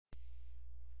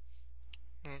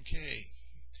Okay,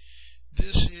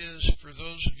 this is for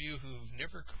those of you who've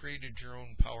never created your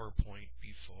own PowerPoint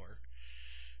before.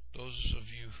 Those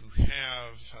of you who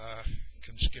have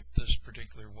can skip this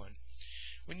particular one.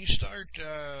 When you start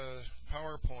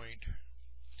PowerPoint,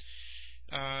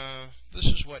 this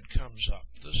is what comes up.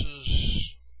 This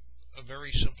is a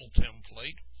very simple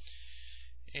template,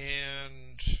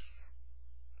 and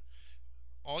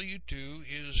all you do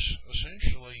is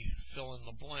essentially fill in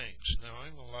the blanks. Now,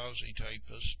 I'm a lousy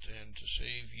typist, and to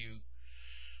save you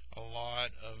a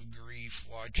lot of grief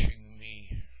watching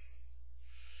me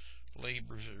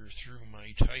labor through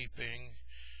my typing,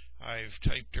 I've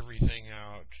typed everything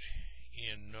out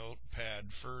in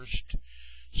Notepad first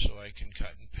so I can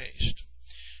cut and paste.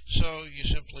 So you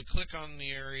simply click on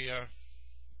the area,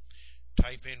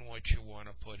 type in what you want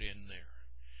to put in there.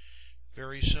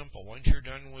 Very simple. Once you're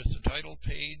done with the title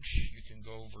page, you can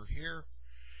go over here,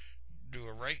 do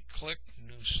a right click,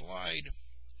 new slide,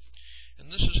 and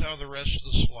this is how the rest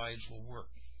of the slides will work.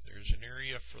 There's an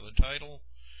area for the title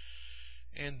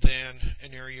and then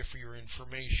an area for your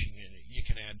information in it. You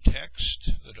can add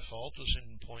text. The default is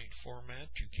in point format.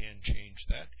 You can change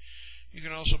that. You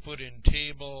can also put in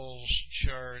tables,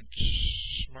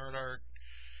 charts, smart art,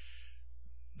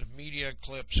 the media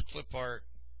clips, clip art,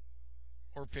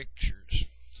 or pictures.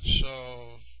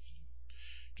 So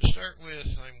to start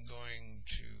with, I'm going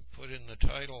to put in the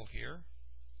title here.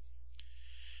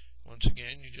 Once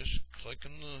again, you just click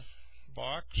in the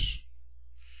box,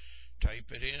 type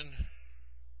it in,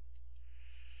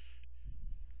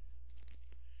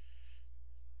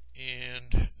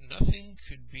 and nothing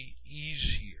could be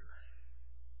easier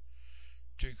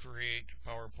to create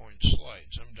PowerPoint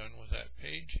slides. I'm done with that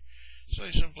page. So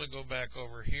I simply go back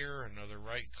over here, another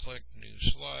right click, new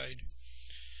slide,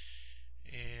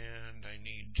 and I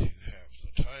need to have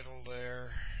the title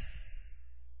there.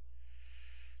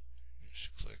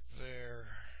 Just click there,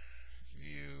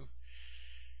 view,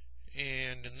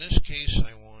 and in this case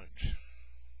I want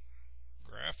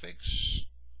graphics,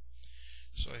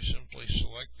 so I simply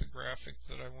select the graphic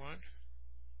that I want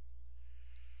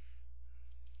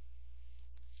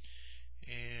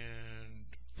and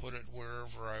put it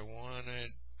wherever I want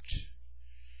it,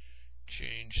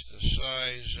 change the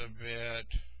size a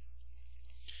bit.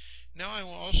 Now I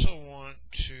also want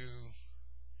to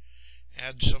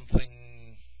add something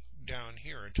down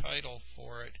here, a title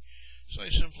for it, so I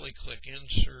simply click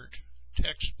Insert,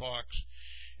 Text Box,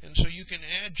 and so you can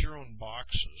add your own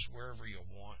boxes wherever you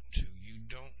want to. You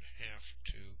don't have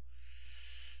to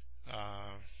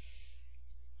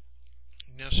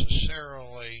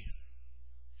necessarily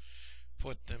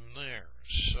put them there.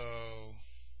 So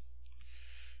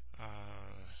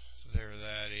there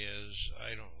that is.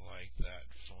 I don't like that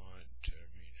font. I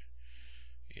mean,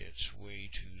 it's way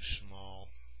too small.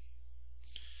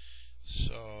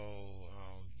 So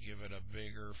I'll give it a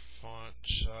bigger font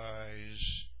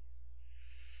size.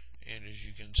 And as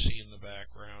you can see in the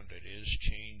background, it is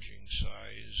changing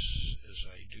size as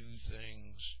I do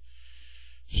things.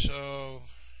 So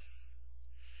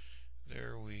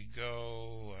there we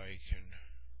go. I can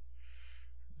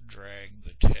drag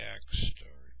the text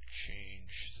or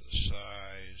change the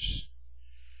size,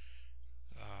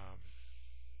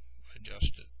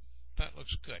 adjust it. That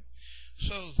looks good.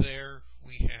 So there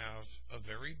we have a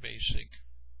very basic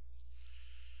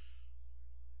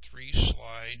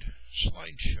 3-slide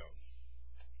slideshow.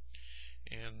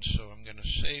 And so I'm going to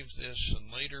save this,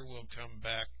 and later we'll come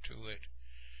back to it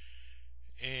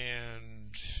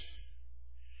and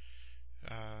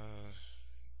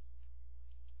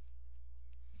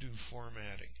do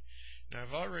formatting. Now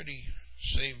I've already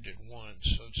saved it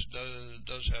once, so it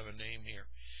does have a name here.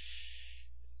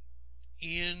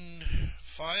 In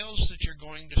files that you're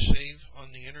going to save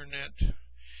on the internet,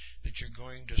 that you're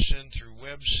going to send through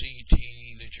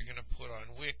WebCT, that you're going to put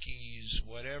on wikis,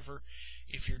 whatever,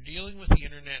 if you're dealing with the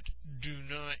internet, do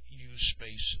not use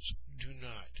spaces. Do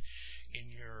not.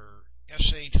 In your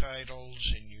essay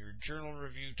titles, in your journal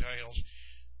review titles,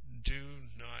 do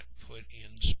not put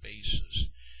in spaces.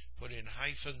 Put in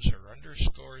hyphens or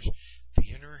underscores.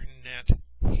 The internet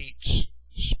hates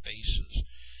spaces.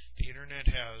 The internet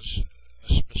has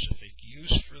a specific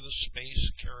use for the space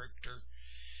character,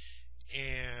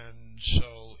 and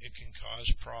so it can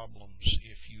cause problems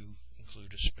if you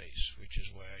include a space, which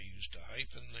is why I used a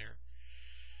hyphen there.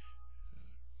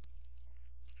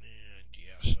 And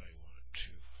yes, I want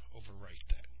to overwrite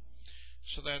that.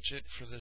 So that's it for this.